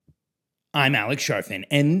I'm Alex Sharfin,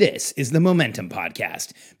 and this is the Momentum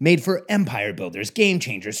Podcast, made for empire builders, game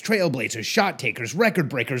changers, trailblazers, shot takers, record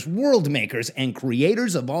breakers, world makers, and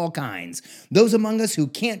creators of all kinds. Those among us who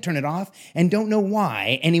can't turn it off and don't know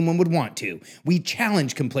why anyone would want to. We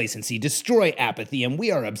challenge complacency, destroy apathy, and we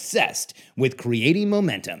are obsessed with creating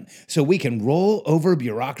momentum so we can roll over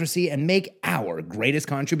bureaucracy and make our greatest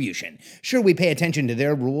contribution. Sure, we pay attention to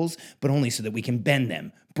their rules, but only so that we can bend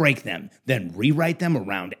them, break them, then rewrite them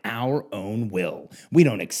around our own will. We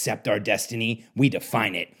don't accept our destiny, we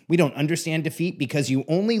define it. We don't understand defeat because you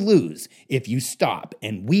only lose if you stop,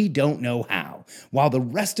 and we don't know how. While the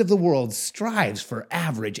rest of the world strives for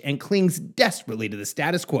average and clings desperately to the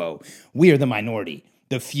status quo, we are the minority,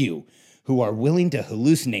 the few, who are willing to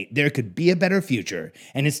hallucinate there could be a better future,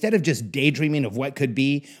 and instead of just daydreaming of what could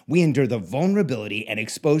be, we endure the vulnerability and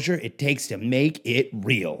exposure it takes to make it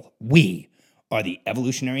real. We are the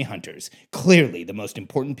evolutionary hunters, clearly the most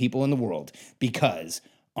important people in the world, because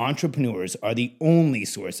entrepreneurs are the only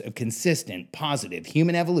source of consistent, positive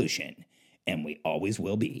human evolution, and we always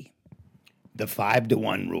will be. The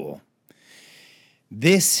 5-to-1 rule.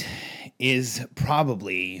 This is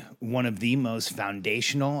probably one of the most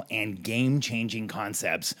foundational and game-changing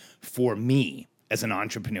concepts for me as an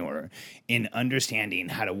entrepreneur in understanding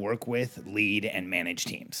how to work with, lead, and manage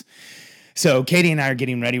teams. So Katie and I are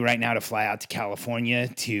getting ready right now to fly out to California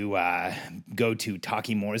to go to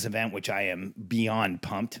Taki Moore's event, which I am beyond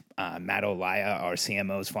pumped. Matt Olaya, our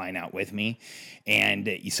CMO, is flying out with me. And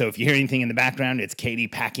so if you hear anything in the background, it's Katie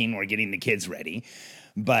packing or getting the kids ready.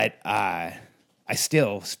 But I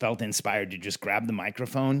still felt inspired to just grab the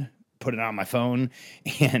microphone, put it on my phone,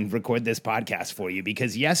 and record this podcast for you.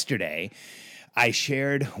 Because yesterday I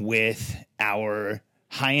shared with our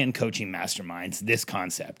high-end coaching masterminds this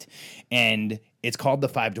concept, and it's called the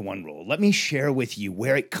 5-to-1 rule. Let me share with you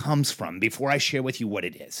where it comes from before I share with you what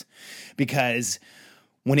it is, because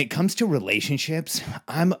when it comes to relationships,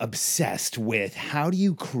 I'm obsessed with how do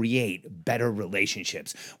you create better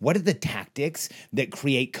relationships? What are the tactics that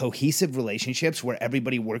create cohesive relationships where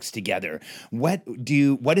everybody works together? What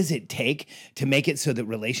does it take to make it so that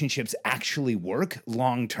relationships actually work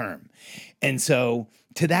long term? And so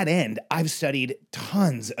to that end, I've studied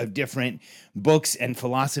tons of different books and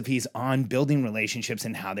philosophies on building relationships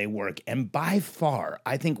and how they work. And by far,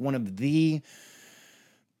 I think one of the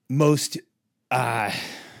most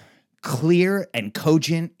clear and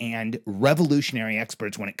cogent and revolutionary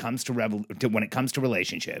experts when it comes to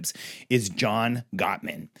relationships is John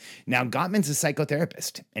Gottman. Now, Gottman's a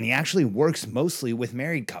psychotherapist, and he actually works mostly with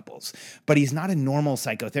married couples, but he's not a normal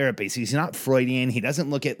psychotherapist. He's not Freudian. He doesn't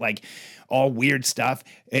look at like all weird stuff,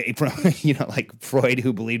 like Freud,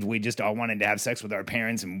 who believed we just all wanted to have sex with our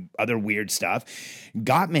parents and other weird stuff.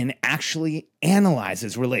 Gottman actually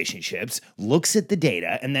analyzes relationships, looks at the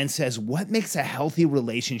data, and then says, what makes a healthy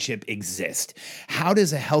relationship exist? How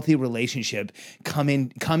does a healthy relationship come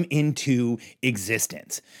into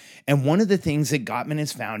existence? And one of the things that Gottman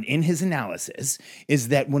has found in his analysis is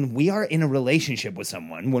that when we are in a relationship with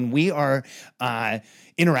someone, when we are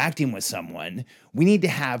interacting with someone, we need to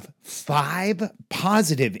have 5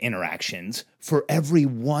 positive interactions for every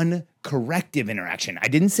 1 corrective interaction. I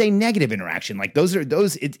didn't say negative interaction. Like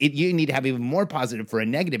you need to have even more positive for a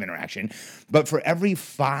negative interaction. But for every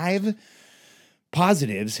 5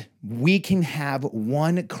 positives, we can have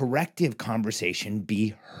 1 corrective conversation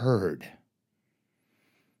be heard.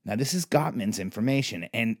 Now, this is Gottman's information,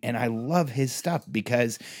 and I love his stuff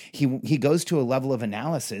because he goes to a level of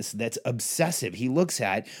analysis that's obsessive. He looks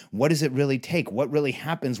at what does it really take? What really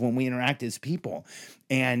happens when we interact as people?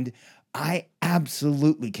 And I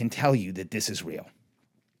absolutely can tell you that this is real,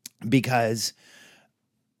 because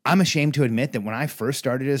I'm ashamed to admit that when I first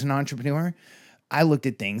started as an entrepreneur, I looked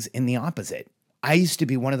at things in the opposite. I used to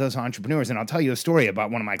be one of those entrepreneurs, and I'll tell you a story about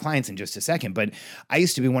one of my clients in just a second, but I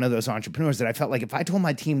used to be one of those entrepreneurs that I felt like if I told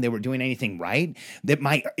my team they were doing anything right, it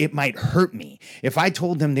might hurt me. If I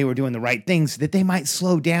told them they were doing the right things, that they might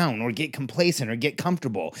slow down or get complacent or get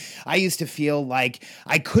comfortable. I used to feel like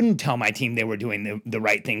I couldn't tell my team they were doing the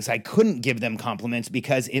right things. I couldn't give them compliments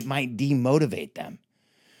because it might demotivate them.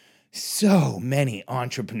 So many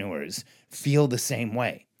entrepreneurs feel the same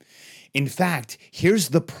way. In fact, here's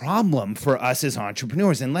the problem for us as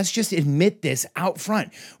entrepreneurs, and let's just admit this out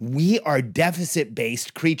front. We are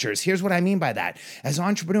deficit-based creatures. Here's what I mean by that. As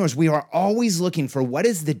entrepreneurs, we are always looking for what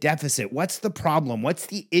is the deficit, what's the problem, what's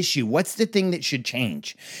the issue, what's the thing that should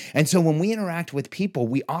change. And so when we interact with people,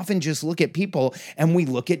 we often just look at people and we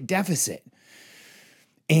look at deficit.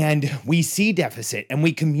 And we see deficit and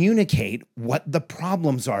we communicate what the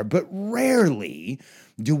problems are, but rarely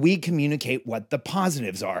do we communicate what the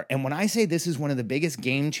positives are. And when I say this is one of the biggest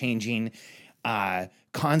game-changing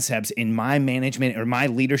concepts in my management or my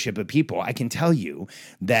leadership of people, I can tell you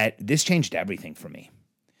that this changed everything for me.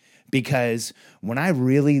 Because when I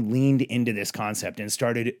really leaned into this concept and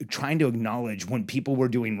started trying to acknowledge when people were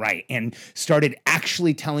doing right and started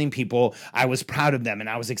actually telling people I was proud of them and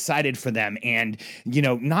I was excited for them, and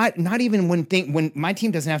not even when my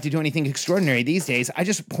team doesn't have to do anything extraordinary these days, I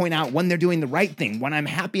just point out when they're doing the right thing, when I'm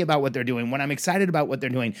happy about what they're doing, when I'm excited about what they're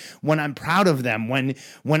doing, when I'm proud of them,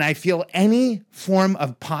 when I feel any form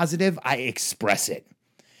of positive, I express it.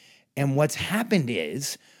 And what's happened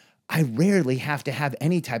is I rarely have to have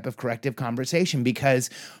any type of corrective conversation, because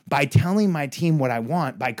by telling my team what I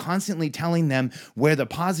want, by constantly telling them where the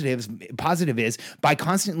positive is, by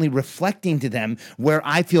constantly reflecting to them where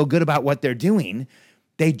I feel good about what they're doing,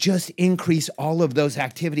 they just increase all of those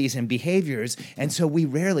activities and behaviors. And so we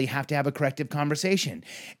rarely have to have a corrective conversation.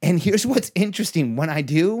 And here's what's interesting. When I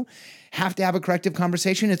do have to have a corrective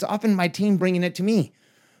conversation, it's often my team bringing it to me.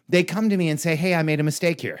 They come to me and say, hey, I made a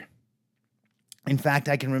mistake here. In fact,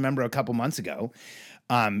 I can remember a couple months ago,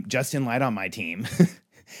 Justin Light on my team,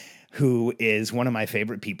 who is one of my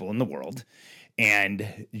favorite people in the world.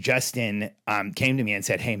 And Justin came to me and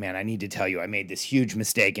said, hey, man, I need to tell you, I made this huge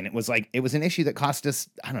mistake. And it was an issue that cost us,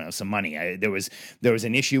 I don't know, some money. There was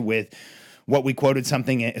an issue with what we quoted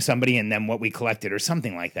somebody and then what we collected or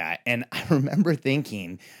something like that. And I remember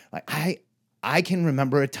thinking, I can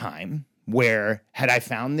remember a time where had I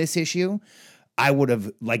found this issue, I would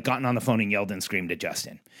have gotten on the phone and yelled and screamed at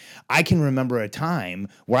Justin. I can remember a time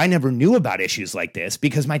where I never knew about issues like this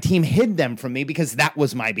because my team hid them from me because that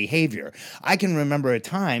was my behavior. I can remember a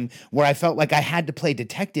time where I felt like I had to play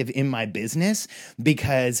detective in my business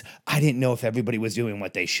because I didn't know if everybody was doing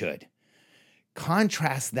what they should.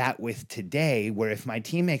 Contrast that with today, where if my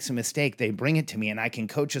team makes a mistake, they bring it to me and I can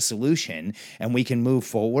coach a solution and we can move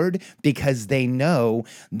forward because they know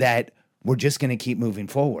that we're just going to keep moving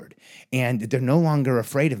forward. And they're no longer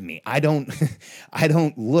afraid of me. I don't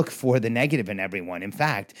look for the negative in everyone. In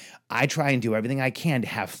fact, I try and do everything I can to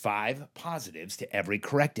have 5 positives to every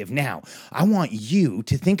corrective. Now, I want you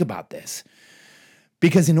to think about this.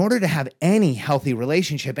 Because in order to have any healthy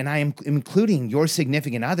relationship, and I am including your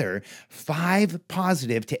significant other, 5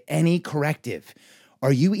 positive to any corrective.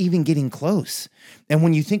 Are you even getting close? And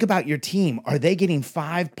when you think about your team, are they getting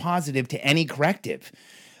 5 positive to any corrective?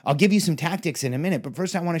 I'll give you some tactics in a minute, but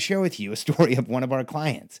first I want to share with you a story of one of our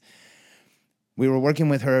clients. We were working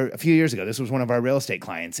with her a few years ago. This was one of our real estate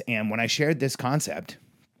clients. And when I shared this concept,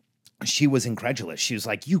 she was incredulous. She was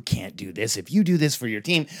like, you can't do this. If you do this for your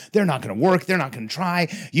team, they're not going to work. They're not going to try.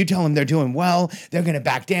 You tell them they're doing well, they're going to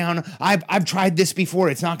back down. I've tried this before.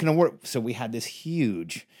 It's not going to work. So we had this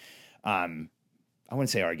huge, I wouldn't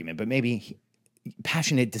say argument, but maybe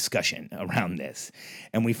passionate discussion around this.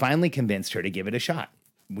 And we finally convinced her to give it a shot.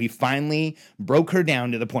 We finally broke her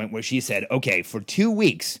down to the point where she said, okay, for 2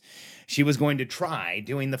 weeks, she was going to try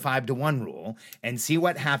doing the 5-to-1 rule and see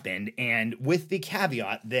what happened. And with the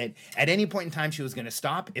caveat that at any point in time, she was going to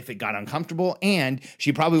stop if it got uncomfortable. And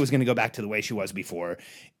she probably was going to go back to the way she was before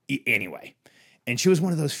anyway. And she was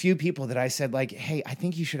one of those few people that I said, hey, I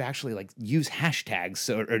think you should actually use hashtags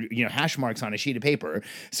or hash marks on a sheet of paper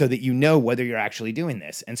so that you know whether you're actually doing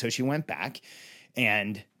this. And so she went back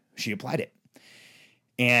and she applied it.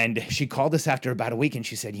 And she called us after about a week and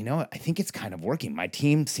she said, you know what, I think it's kind of working. My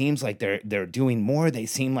team seems like they're doing more. They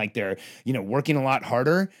seem like they're, working a lot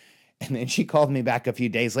harder. And then she called me back a few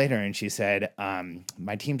days later and she said,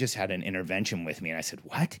 my team just had an intervention with me. And I said,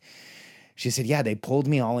 what? She said, yeah, they pulled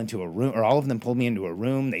me all into a room, or all of them pulled me into a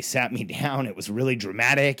room. They sat me down. It was really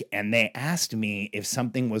dramatic. And they asked me if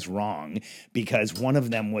something was wrong because one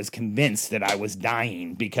of them was convinced that I was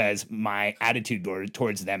dying because my attitude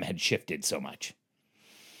towards them had shifted so much.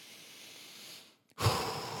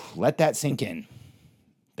 Let that sink in.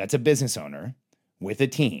 That's a business owner with a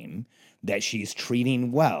team that she's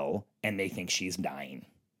treating well and they think she's dying.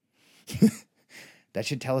 That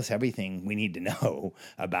should tell us everything we need to know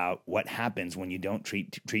about what happens when you don't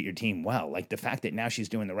treat your team well. Like the fact that now she's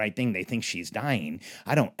doing the right thing, they think she's dying.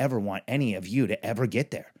 I don't ever want any of you to ever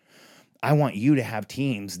get there. I want you to have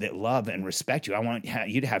teams that love and respect you. I want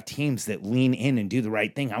you to have teams that lean in and do the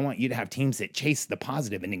right thing. I want you to have teams that chase the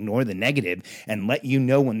positive and ignore the negative and let you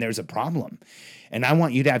know when there's a problem. And I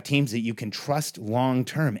want you to have teams that you can trust long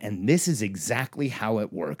term. And this is exactly how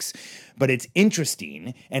it works. But it's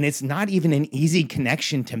interesting, and it's not even an easy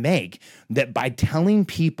connection to make, that by telling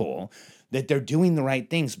people that they're doing the right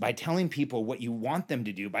things, by telling people what you want them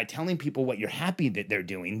to do, by telling people what you're happy that they're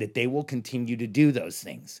doing, that they will continue to do those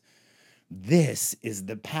things. This is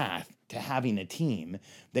the path to having a team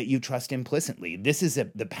that you trust implicitly. This is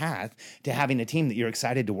the path to having a team that you're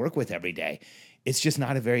excited to work with every day. It's just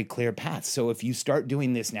not a very clear path. So if you start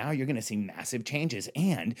doing this now, you're going to see massive changes,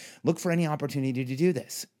 and look for any opportunity to do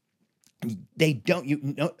this.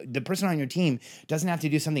 The person on your team doesn't have to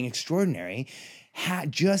do something extraordinary.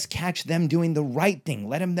 Just catch them doing the right thing.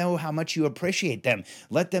 Let them know how much you appreciate them.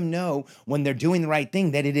 Let them know when they're doing the right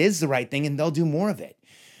thing that it is the right thing, and they'll do more of it.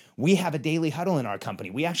 We have a daily huddle in our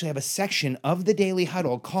company. We actually have a section of the daily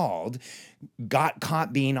huddle called Got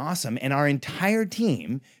Caught Being Awesome. And our entire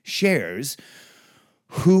team shares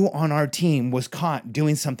who on our team was caught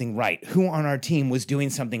doing something right, who on our team was doing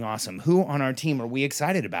something awesome, who on our team are we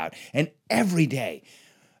excited about. And every day,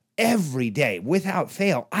 without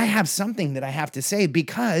fail, I have something that I have to say,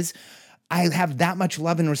 because I have that much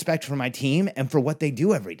love and respect for my team and for what they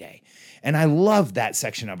do every day. And I love that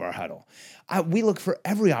section of our huddle. We look for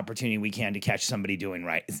every opportunity we can to catch somebody doing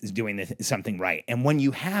something right. And when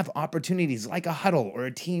you have opportunities like a huddle or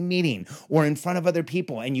a team meeting or in front of other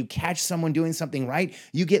people, and you catch someone doing something right,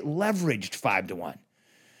 you get leveraged 5-1.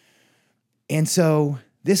 And so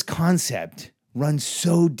this concept runs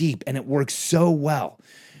so deep and it works so well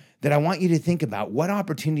that I want you to think about what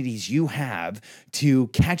opportunities you have to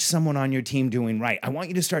catch someone on your team doing right. I want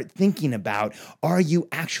you to start thinking about, are you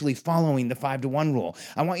actually following the 5-1 rule?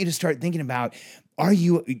 I want you to start thinking about, are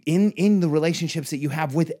you in the relationships that you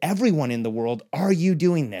have with everyone in the world, are you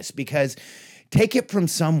doing this? Because take it from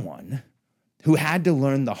someone who had to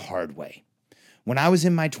learn the hard way. When I was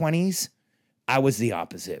in my 20s, I was the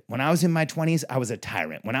opposite. When I was in my 20s, I was a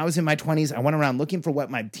tyrant. When I was in my 20s, I went around looking for what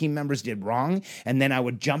my team members did wrong, and then I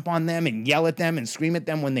would jump on them and yell at them and scream at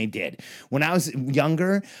them when they did. When I was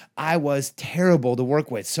younger, I was terrible to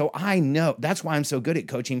work with. So I know that's why I'm so good at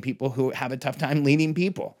coaching people who have a tough time leading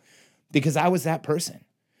people, because I was that person.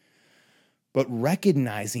 But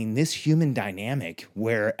recognizing this human dynamic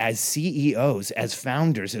where, as CEOs, as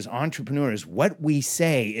founders, as entrepreneurs, what we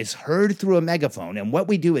say is heard through a megaphone and what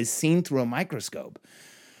we do is seen through a microscope.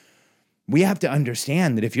 We have to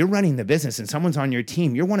understand that if you're running the business and someone's on your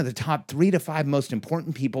team, you're one of the top 3 to 5 most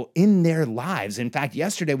important people in their lives. In fact,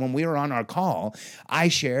 yesterday when we were on our call, I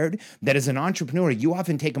shared that as an entrepreneur, you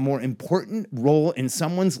often take a more important role in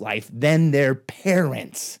someone's life than their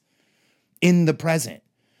parents in the present.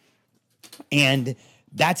 And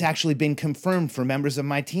that's actually been confirmed for members of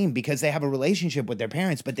my team, because they have a relationship with their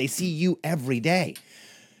parents, but they see you every day.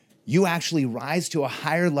 You actually rise to a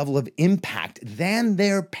higher level of impact than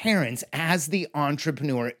their parents as the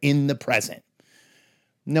entrepreneur in the present.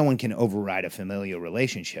 No one can override a familial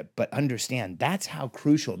relationship, but understand that's how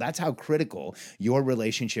crucial, that's how critical your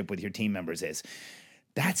relationship with your team members is.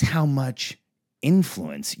 That's how much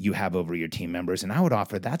influence you have over your team members. And I would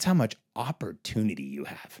offer that's how much opportunity you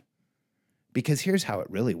have. Because here's how it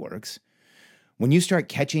really works. When you start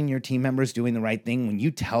catching your team members doing the right thing, when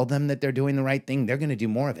you tell them that they're doing the right thing, they're going to do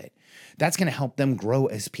more of it. That's going to help them grow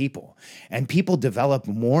as people. And people develop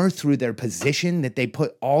more through their position that they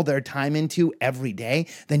put all their time into every day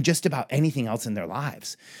than just about anything else in their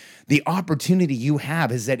lives. The opportunity you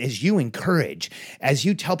have is that as you encourage, as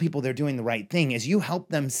you tell people they're doing the right thing, as you help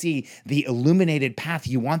them see the illuminated path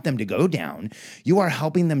you want them to go down, you are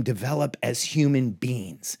helping them develop as human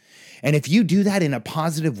beings. And if you do that in a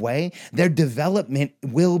positive way, their development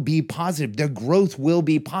will be positive. Their growth will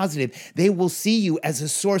be positive. They will see you as a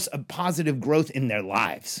source of positive growth in their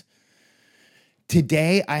lives.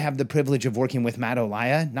 Today, I have the privilege of working with Matt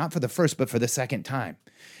Olaya, not for the first, but for the second time.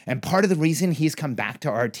 And part of the reason he's come back to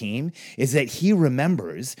our team is that he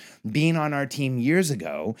remembers being on our team years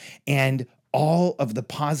ago and all of the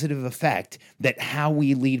positive effect that how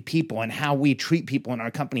we lead people and how we treat people in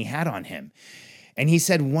our company had on him. And he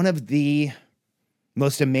said one of the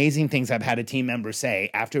most amazing things I've had a team member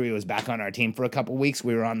say after he was back on our team for a couple of weeks,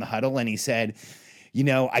 we were on the huddle, and he said, you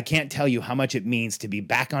know, I can't tell you how much it means to be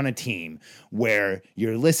back on a team where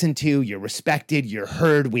you're listened to, you're respected, you're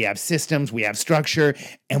heard, we have systems, we have structure,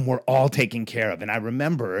 and we're all taken care of. And I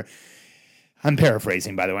remember, I'm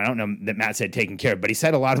paraphrasing, by the way, I don't know that Matt said taken care of, but he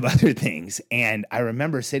said a lot of other things. And I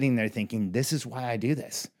remember sitting there thinking, this is why I do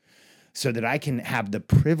this, so that I can have the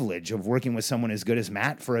privilege of working with someone as good as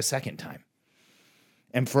Matt for a second time.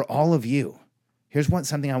 And for all of you, here's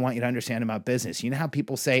something I want you to understand about business. You know how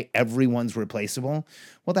people say everyone's replaceable?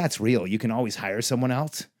 Well, that's real. You can always hire someone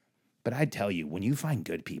else. But I tell you, when you find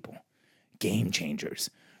good people, game changers,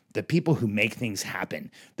 the people who make things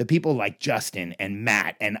happen, the people like Justin and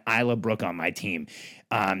Matt and Isla Brooke on my team,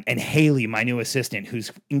 and Haley, my new assistant,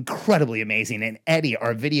 who's incredibly amazing, and Eddie,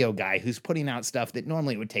 our video guy, who's putting out stuff that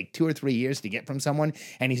normally would take 2 or 3 years to get from someone,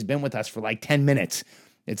 and he's been with us for like 10 minutes.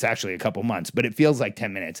 It's actually a couple months, but it feels like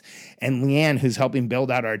 10 minutes. And Leanne, who's helping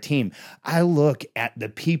build out our team. I look at the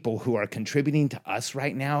people who are contributing to us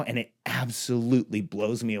right now, and it absolutely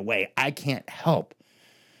blows me away. I can't help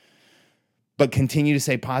but continue to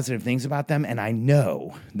say positive things about them. And I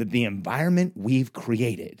know that the environment we've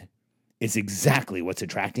created is exactly what's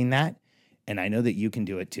attracting that. And I know that you can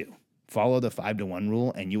do it too. Follow the 5-to-1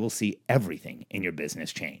 rule and you will see everything in your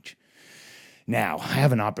business change. Now, I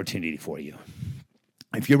have an opportunity for you.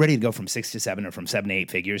 If you're ready to go from 6 to 7 or from 7 to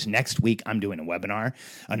 8 figures, next week I'm doing a webinar,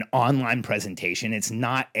 an online presentation. It's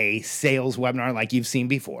not a sales webinar like you've seen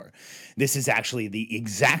before. This is actually the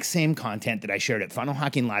exact same content that I shared at Funnel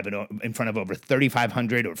Hacking Live in front of over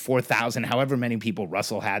 3,500 or 4,000, however many people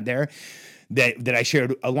Russell had there, that I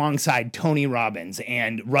shared alongside Tony Robbins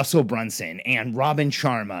and Russell Brunson and Robin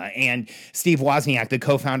Sharma and Steve Wozniak, the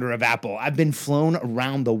co-founder of Apple. I've been flown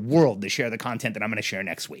around the world to share the content that I'm going to share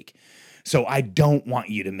next week. So I don't want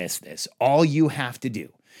you to miss this. All you have to do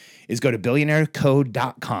is go to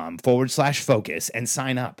billionairecode.com/focus and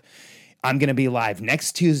sign up. I'm going to be live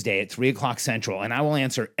next Tuesday at 3 o'clock Central, and I will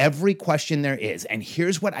answer every question there is. And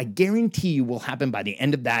here's what I guarantee you will happen by the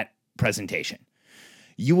end of that presentation.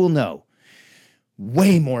 You will know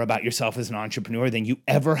way more about yourself as an entrepreneur than you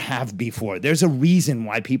ever have before. There's a reason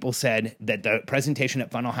why people said that the presentation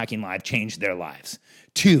at Funnel Hacking Live changed their lives.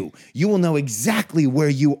 2, you will know exactly where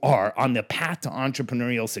you are on the path to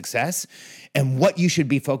entrepreneurial success and what you should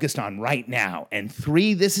be focused on right now. And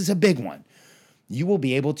 3, this is a big one. You will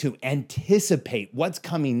be able to anticipate what's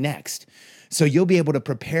coming next. So you'll be able to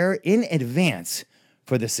prepare in advance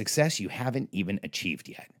for the success you haven't even achieved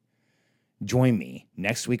yet. Join me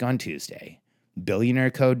next week on Tuesday.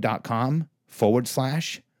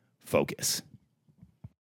 billionairecode.com/focus.